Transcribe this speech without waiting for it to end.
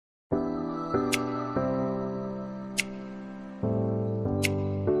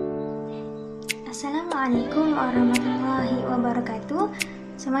Assalamualaikum warahmatullahi wabarakatuh.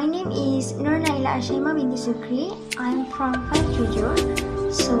 So my name is Nur Naeilah Assyaima binti Zukri. I'm from Jujur.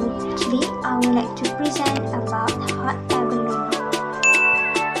 So today I would like to present about hot air balloon.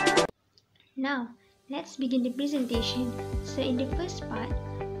 Now let's begin the presentation. So in the first part,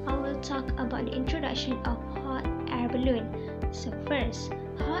 I will talk about the introduction of hot air balloon. So first,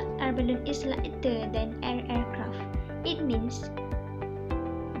 hot air balloon is lighter than aircraft. It means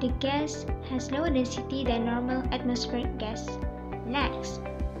the gas has lower density than normal atmospheric gas. Next,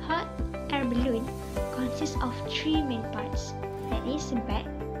 hot air balloon consists of three main parts. That is bag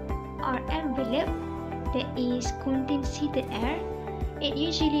or envelope that is contains heated air. It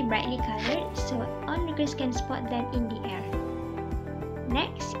usually brightly colored so onlookers can spot them in the air.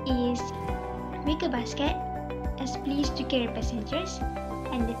 Next is wicker basket as placed to carry passengers,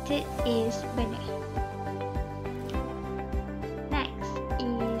 and the third is burner.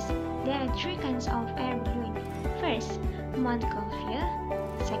 There are three kinds of air balloon. First, monoculture.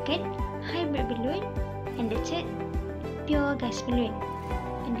 Second, hybrid balloon. And the third, pure gas balloon.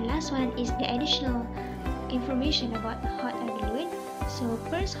 And the last one is the additional information about hot air balloon. So,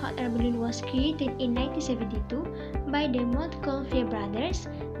 first hot air balloon was created in 1972 by the Montgolfier brothers,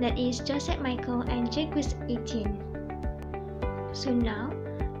 that is Joseph Michael and Jacques Etienne. So now,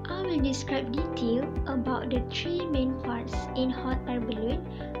 I will describe detail about the three main parts in hot air balloon,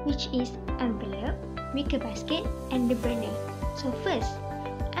 which is envelope, wicker basket, and the burner. So first,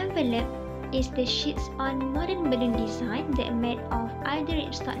 envelope is the sheets on modern balloon design that are made of either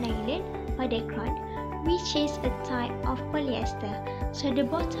ripstop nylon or Dacron, which is a type of polyester. So the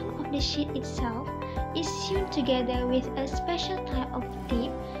bottom of the sheet itself is sewn together with a special type of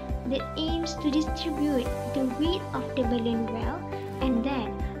tape that aims to distribute the weight of the balloon well, and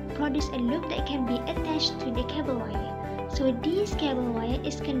then produce a loop that can be attached to the cable wire. So this cable wire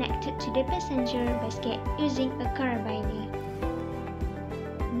is connected to the passenger basket using a carabiner.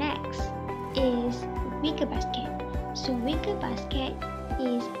 Next is wicker basket. So wicker basket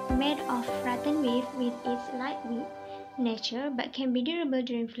is made of rattan weave with its lightweight nature but can be durable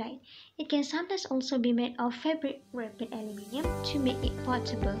during flight. It can sometimes also be made of fabric wrapped in aluminium to make it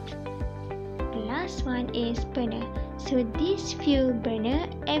portable. The last one is burner. So this fuel burner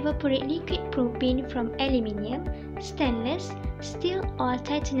evaporate liquid propane from aluminium, stainless, steel or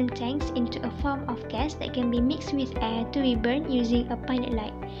titanium tanks into a form of gas that can be mixed with air to be burned using a pilot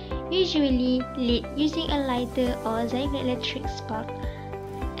light, usually lit using a lighter or zygoelectric spark.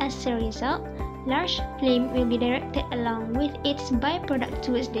 As a result, large flame will be directed along with its byproduct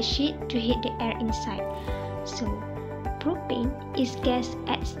towards the sheet to heat the air inside. So, propane is gas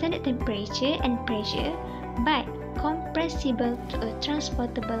at standard temperature and pressure, but compressible to a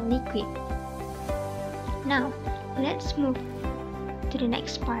transportable liquid. Now, let's move to the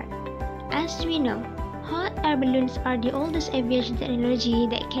next part. As we know, hot air balloons are the oldest aviation technology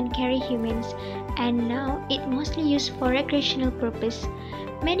that can carry humans, and now it mostly used for recreational purpose.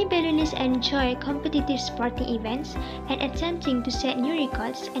 Many balloonists enjoy competitive sporting events and attempting to set new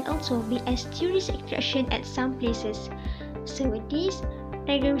records, and also be as tourist attraction at some places. So this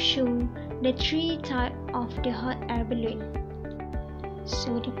diagram shows the three types of the hot air balloon.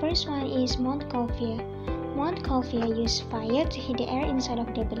 So the first one is Montgolfier. Montgolfier use fire to heat the air inside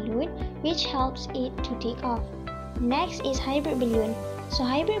of the balloon, which helps it to take off. Next is hybrid balloon. So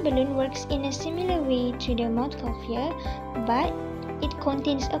hybrid balloon works in a similar way to the Montgolfier, but it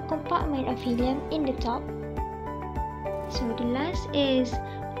contains a compartment of helium in the top. So the last is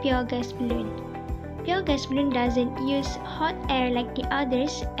pure gas balloon. Pure gas balloon doesn't use hot air like the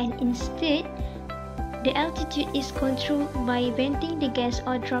others, and instead, the altitude is controlled by venting the gas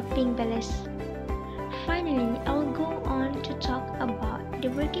or dropping ballast. Finally, I'll go on to talk about the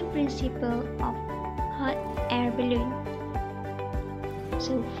working principle of hot air balloon.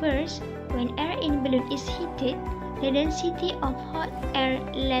 So first, when air in balloon is heated, the density of hot air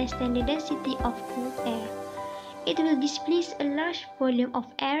less than the density of cold air. It will displace a large volume of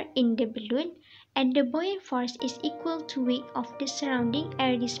air in the balloon, and the buoyant force is equal to weight of the surrounding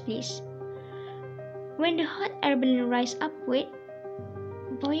air displaced. When the hot air balloon rises upward,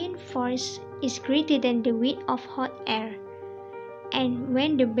 buoyant force is greater than the weight of hot air, and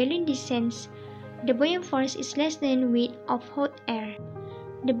when the balloon descends, the buoyant force is less than weight of hot air.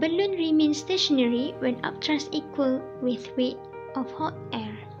 The balloon remains stationary when upthrust equal with weight of hot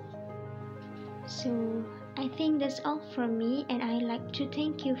air. So I think that's all from me, and I'd like to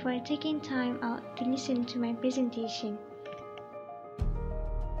thank you for taking time out to listen to my presentation.